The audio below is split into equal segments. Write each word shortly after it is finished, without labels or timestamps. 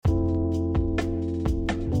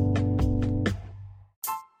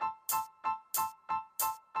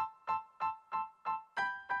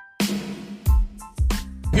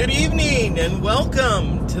Good evening and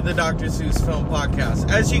welcome to the Dr. Seuss Film Podcast.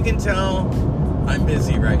 As you can tell, I'm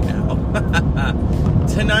busy right now.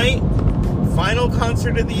 Tonight, final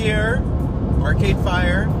concert of the year, Arcade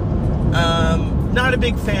Fire. Not a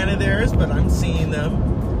big fan of theirs, but I'm seeing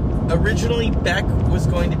them. Originally, Beck was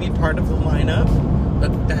going to be part of the lineup, but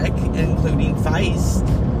Beck, including Feist,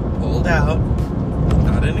 pulled out.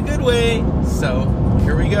 Not in a good way, so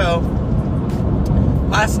here we go.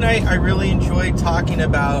 Last night, I really enjoyed talking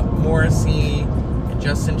about Morrissey and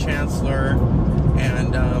Justin Chancellor,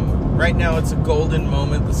 and right now it's a golden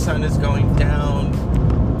moment. The sun is going down.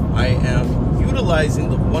 I am utilizing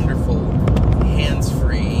the wonderful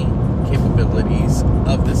hands-free capabilities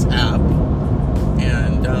of this app,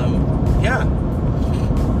 and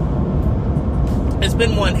it's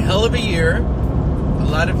been one hell of a year. A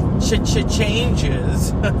lot of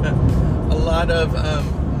changes, a lot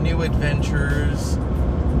of new adventures,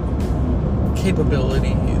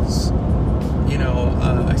 capabilities. You know,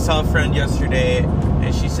 I saw a friend yesterday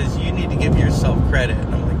and she says, you need to give yourself credit.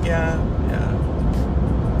 And I'm like, yeah.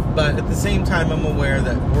 But at the same time, I'm aware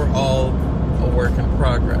that we're all a work in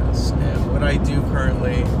progress. And what I do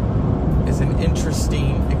currently is an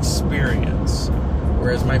interesting experience.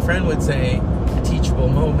 Whereas my friend would say, a teachable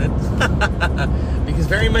moment. Because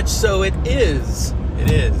very much so it is.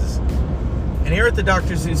 It is. And here at the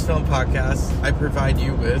Dr. Seuss Film Podcast, I provide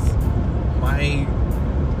you with my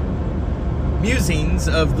musings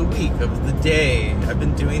of the week, of the day. I've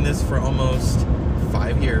been doing this for almost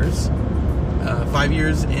 5 years. 5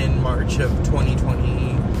 years in March of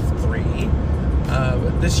 2023.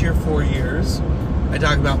 This year, 4 years. I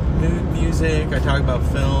talk about music. I talk about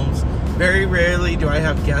films. Very rarely do I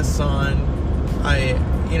have guests on.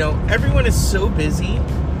 Everyone is so busy.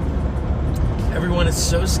 Everyone is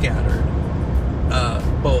so scattered.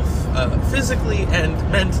 Both physically and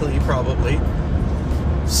mentally, probably.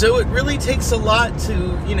 So it really takes a lot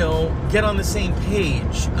to, get on the same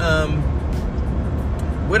page.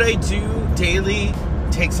 What I do daily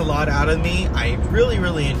takes a lot out of me. I really,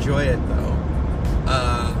 really enjoy it, though.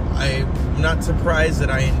 I'm not surprised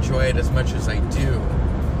that I enjoy it as much as I do.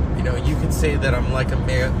 You could say that I'm like a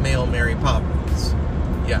male Mary Poppins.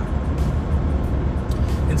 Yeah.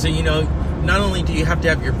 And so, not only do you have to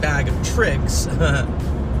have your bag of tricks, but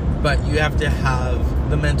you have to have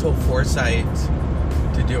the mental foresight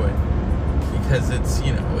to do it, because it's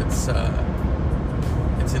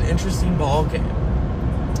an interesting ball game.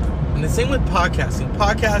 And the same with podcasting.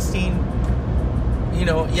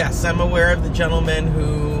 Yes, I'm aware of the gentleman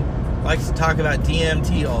who likes to talk about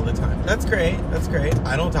DMT all the time. That's great.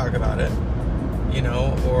 I don't talk about it,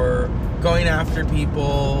 or going after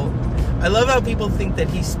people. I love how people think that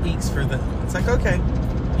he speaks for them. It's like, okay,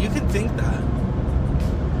 you can think that.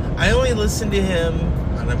 I only listen to him,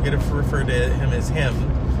 and I'm going to refer to him as him,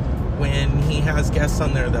 when he has guests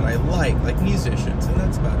on there that I like musicians, and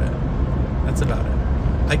that's about it.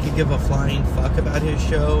 I could give a flying fuck about his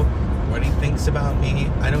show, what he thinks about me.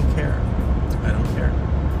 I don't care.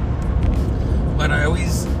 But I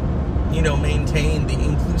always, maintain the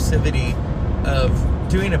inclusivity of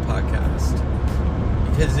doing a podcast.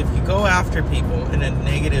 Because if you go after people in a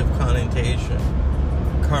negative connotation,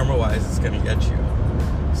 karma-wise, it's going to get you.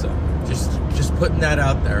 So, just putting that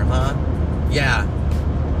out there, huh? Yeah.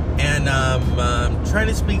 And I'm trying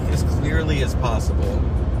to speak as clearly as possible,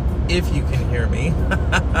 if you can hear me.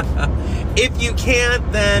 If you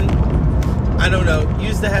can't, then, I don't know,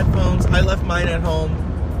 use the headphones. I left mine at home,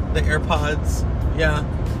 the AirPods. Yeah.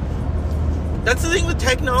 That's the thing with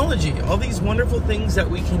technology. All these wonderful things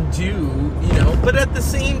that we can do, but at the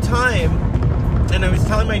same time, and I was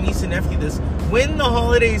telling my niece and nephew this, when the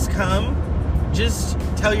holidays come, just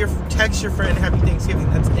text your friend Happy Thanksgiving.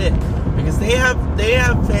 That's it. Because they have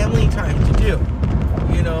family time to do.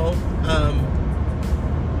 You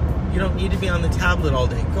don't need to be on the tablet all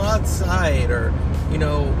day. Go outside, or,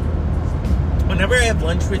 whenever I have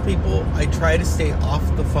lunch with people, I try to stay off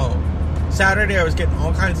the phone. Saturday, I was getting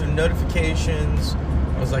all kinds of notifications.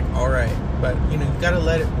 I was like, all right, but, you got to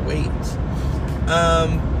let it wait. I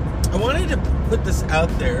wanted to put this out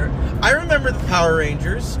there. I remember the Power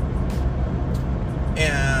Rangers,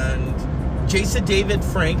 and Jason David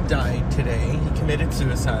Frank died today. He committed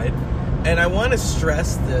suicide. And I want to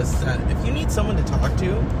stress this, that if you need someone to talk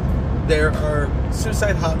to, there are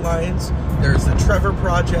suicide hotlines. There's the Trevor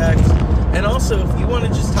Project. And also, if you want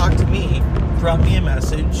to just talk to me, drop me a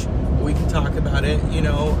message. We can talk about it,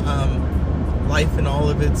 life and all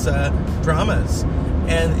of its dramas.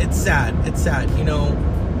 And it's sad.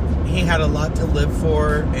 He had a lot to live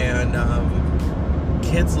for, and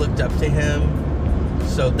kids looked up to him.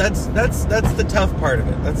 So that's the tough part of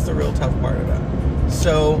it. That's the real tough part of it.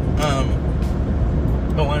 So,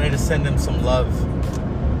 I wanted to send him some love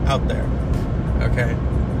out there. Okay?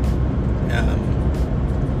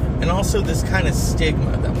 And also this kind of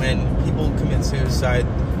stigma that when people commit suicide,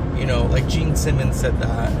 you know, like Gene Simmons said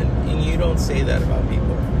that, and you don't say that about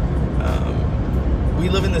people. We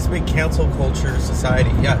live in this big cancel culture society,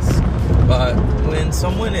 yes, but when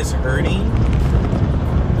someone is hurting,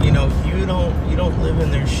 you know, you don't live in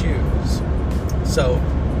their shoes. So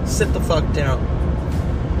sit the fuck down.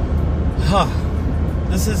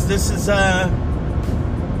 This has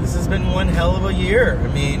been one hell of a year. I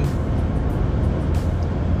mean,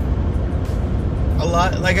 a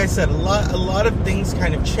lot, like I said, a lot of things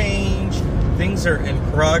kind of change. Things are in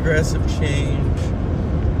progress of change.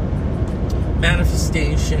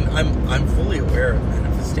 Manifestation. I'm fully aware of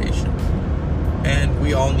manifestation, and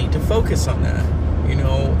we all need to focus on that. You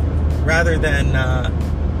know, rather than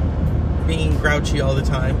being grouchy all the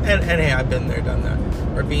time. And hey, I've been there, done that.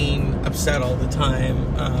 Or being upset all the time.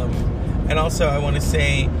 And also, I want to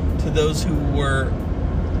say to those who were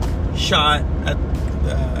shot at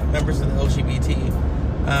members of the LGBT,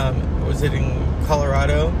 was it in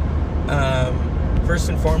Colorado? First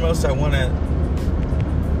and foremost, I want to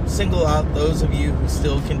single out those of you who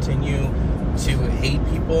still continue to hate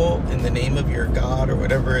people in the name of your God or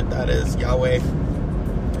whatever that is, Yahweh,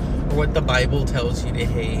 or what the Bible tells you to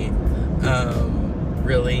hate.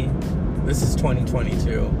 Really, this is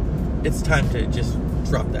 2022. It's time to just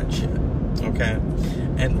drop that shit, okay?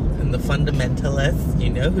 And the fundamentalists, you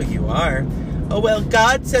know who you are. Oh, well,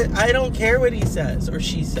 God said, I don't care what he says or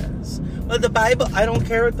she says. Well, the Bible, I don't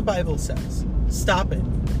care what the Bible says. Stop it.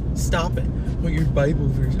 Stop it. Well, your Bible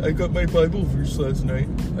verse. I got my Bible verse last night.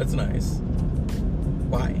 That's nice.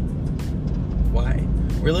 Why? Why?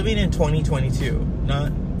 We're living in 2022,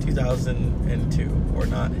 not 2002 or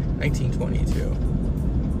not 1922.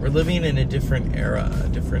 We're living in a different era, a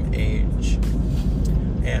different age.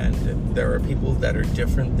 And there are people that are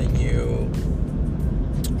different than you.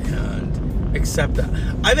 And accept that.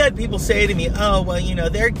 I've had people say to me, oh, well, you know,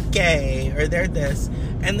 they're gay or they're this.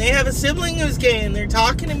 And they have a sibling who's gay and they're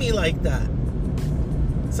talking to me like that.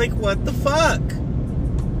 It's like, what the fuck?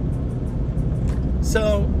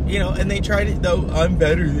 So, you know, and they try to, though, I'm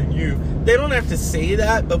better than you. They don't have to say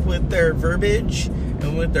that, but with their verbiage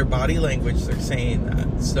and with their body language, they're saying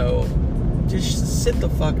that. So, just sit the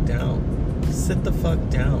fuck down. Sit the fuck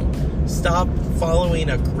down. Stop following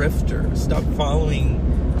a grifter. Stop following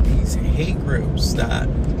these hate groups that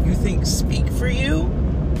you think speak for you.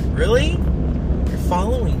 Really? You're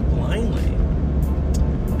following blindly.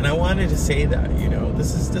 And I wanted to say that, you know,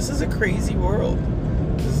 this is a crazy world.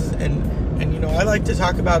 And you know, I like to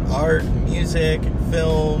talk about art, and music, and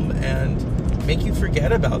film, and make you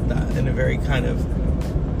forget about that in a very kind of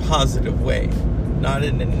positive way, not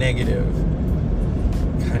in a negative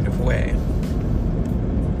kind of way.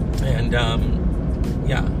 And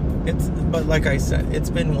yeah, but like I said, it's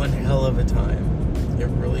been one hell of a time. It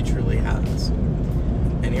really, truly has.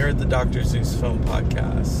 And here at the Dr. Zeus Film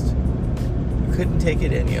Podcast, we couldn't take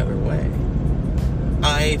it any other way.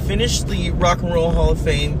 I finished the Rock and Roll Hall of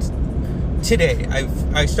Fame today.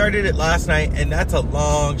 I started it last night, and that's a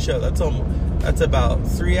long show. That's about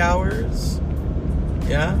 3 hours.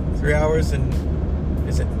 Yeah, 3 hours and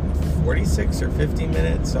is it 46 or 50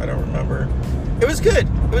 minutes? I don't remember. It was good.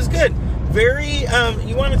 It was good. Very,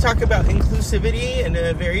 you want to talk about inclusivity and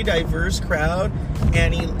a very diverse crowd.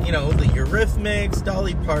 And you know, the Eurythmics,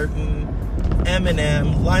 Dolly Parton,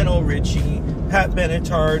 Eminem, Lionel Richie, Pat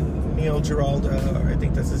Benatar, Neil Giraldo, I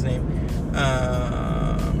think that's his name,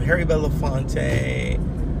 Harry Belafonte,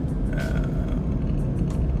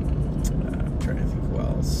 I'm trying to think who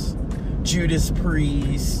else, Judas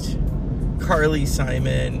Priest, Carly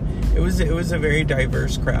Simon. It was a very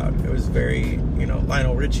diverse crowd. It was very, you know,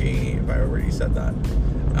 Lionel Richie, if I already said that.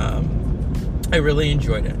 I really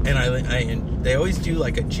enjoyed it, and they always do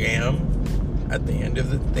like a jam at the end of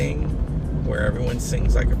the thing where everyone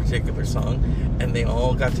sings like a particular song, and they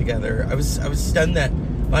all got together. I was stunned that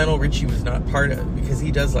Lionel Richie was not part of it, because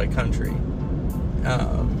he does like country.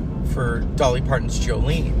 For Dolly Parton's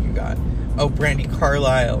Jolene, you got Brandi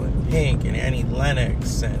Carlile and Pink and Annie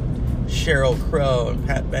Lennox and Sheryl Crow and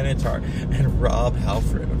Pat Benatar and Rob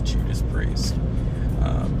Halford of Judas Priest.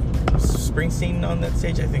 Springsteen on that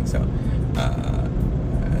stage? I think so.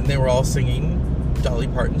 And they were all singing Dolly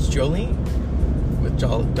Parton's Jolene with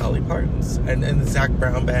Dolly Parton's and the Zac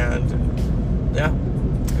Brown Band. And yeah,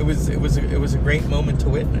 it was a great moment to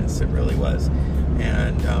witness. It really was.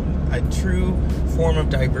 And a true form of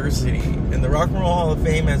diversity. And the Rock and Roll Hall of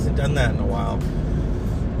Fame hasn't done that in a while.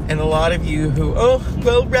 And a lot of you who, oh,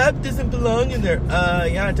 well, rap doesn't belong in there.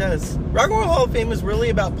 Yeah, it does. Rock and Roll Hall of Fame is really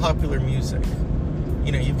about popular music.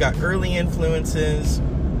 You know, you've got early influences.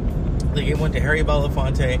 They gave one to Harry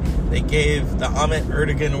Belafonte. They gave the Ahmet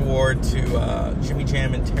Ertegun Award to Jimmy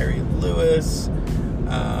Jam and Terry Lewis.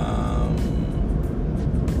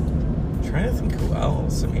 Trying to think who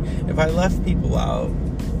else. I mean, if I left people out,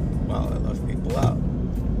 well, I left people out.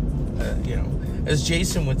 You know, as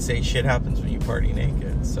Jason would say, shit happens when you party naked.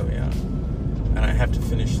 So yeah, and I have to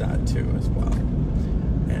finish that too as well.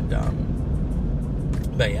 And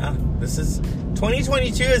but yeah, this is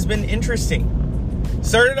 2022 has been interesting.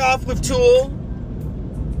 Started off with Tool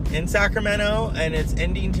in Sacramento, and it's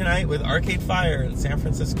ending tonight with Arcade Fire in San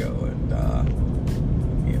Francisco. And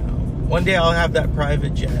you know, one day I'll have that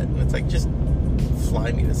private jet, and it's like, just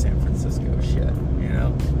fly me to San Francisco, shit, you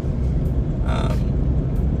know.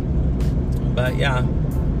 But yeah,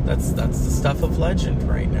 that's the stuff of legend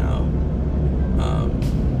right now.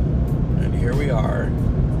 And here we are,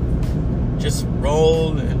 just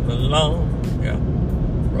rolling along, yeah,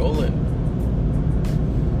 rolling.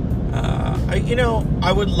 You know,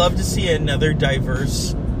 I would love to see another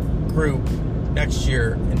diverse group next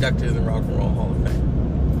year inducted in the Rock and Roll Hall of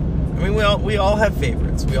Fame. I mean, we all have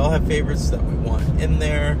favorites. We all have favorites that we want in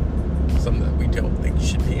there. Some that we don't think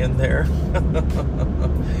should be in there.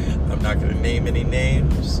 I'm not going to name any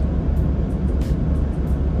names.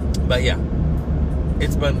 But yeah,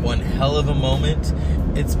 it's been one hell of a moment.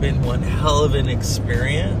 It's been one hell of an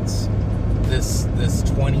experience. This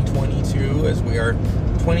 2022, as we are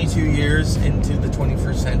 22 years into the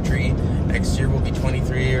 21st century. Next year will be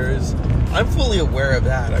 23 years. I'm fully aware of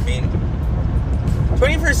that. I mean,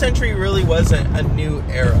 21st century really was a new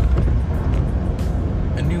era.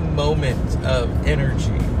 A new moment of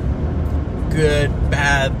energy. Good,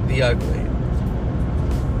 bad, the ugly.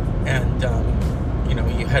 And, you know,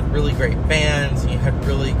 you had really great bands, and you had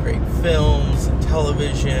really great films and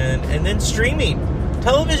television, and then streaming.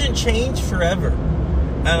 Television changed forever.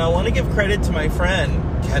 And I want to give credit to my friend,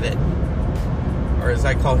 Kevin, or as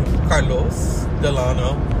I call him, Carlos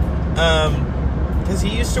Delano, because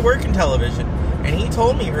he used to work in television. And he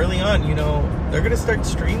told me early on, you know, they're going to start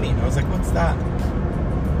streaming. I was like, what's that?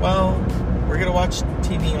 Well, we're going to watch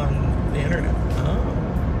TV on the internet. Oh.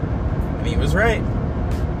 And he was right.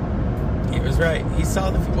 He was right. He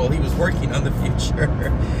saw the, well, he was working on the future.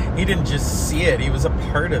 He didn't just see it. He was a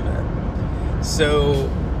part of it. So,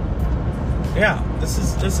 yeah, this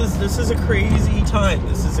is a crazy time.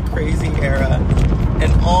 This is a crazy era.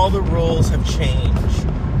 And all the rules have changed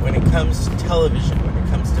when it comes to television, when it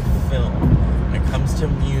comes to film, when it comes to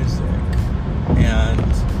music.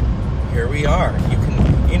 And here we are. You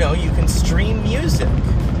can stream music.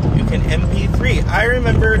 You can MP3. I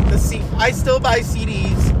remember I still buy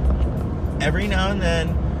CDs every now and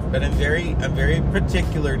then, but I'm very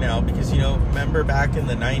particular now because, you know, remember back in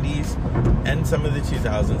the 90s and some of the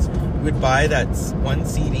 2000s, you would buy that one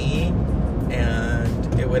CD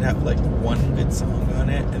and it would have like one good song on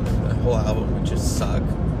it and then the whole album would just suck.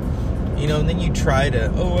 You know, and then you try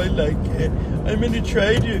to, oh, I like it. I'm going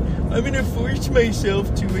to force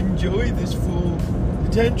myself to enjoy this full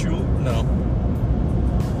potential. No.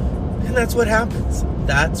 And that's what happens.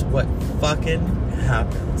 That's what fucking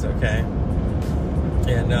happens, okay?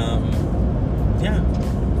 And, yeah.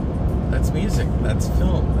 That's music. That's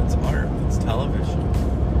film. That's art. That's television.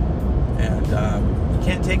 And, you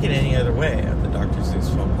can't take it any other way at the Dr. Zeus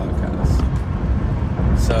Film Podcast.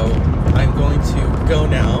 So, I'm going to go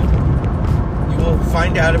now. You will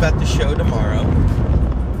find out about the show tomorrow.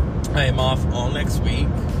 I am off all next week.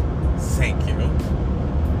 Thank you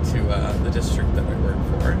to the district that I work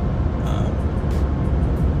for.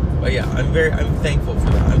 But yeah, I'm thankful for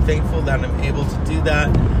that. I'm thankful that I'm able to do that.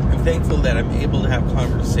 I'm thankful that I'm able to have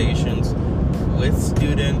conversations with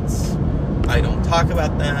students. I don't talk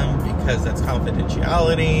about them because that's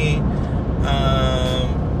confidentiality.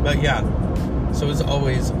 But yeah, so as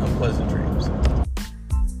always, unpleasant dreams.